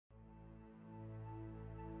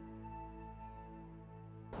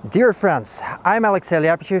Dear friends, I'm Alexey,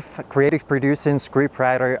 Lyapichev, creative producer and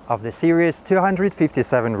scriptwriter of the series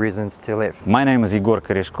 257 Reasons to Live. My name is Egor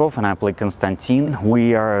Koreshkov and I play Konstantin.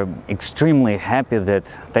 We are extremely happy that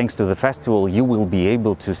thanks to the festival you will be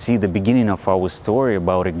able to see the beginning of our story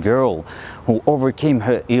about a girl who overcame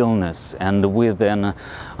her illness and with an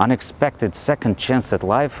unexpected second chance at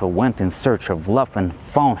life went in search of love and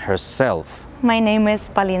found herself. My name is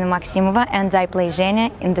Polina Maksimova and I play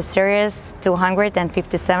Zhenya in the series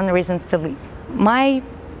 257 Reasons to Live. My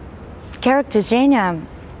character Zhenya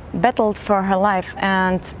battled for her life,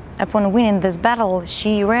 and upon winning this battle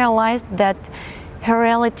she realized that her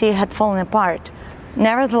reality had fallen apart.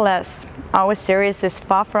 Nevertheless, our series is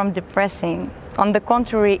far from depressing. On the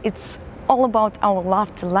contrary, it's all about our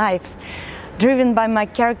love to life, driven by my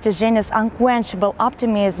character Zhenya's unquenchable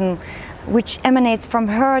optimism, which emanates from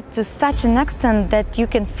her to such an extent that you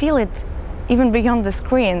can feel it even beyond the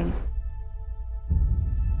screen.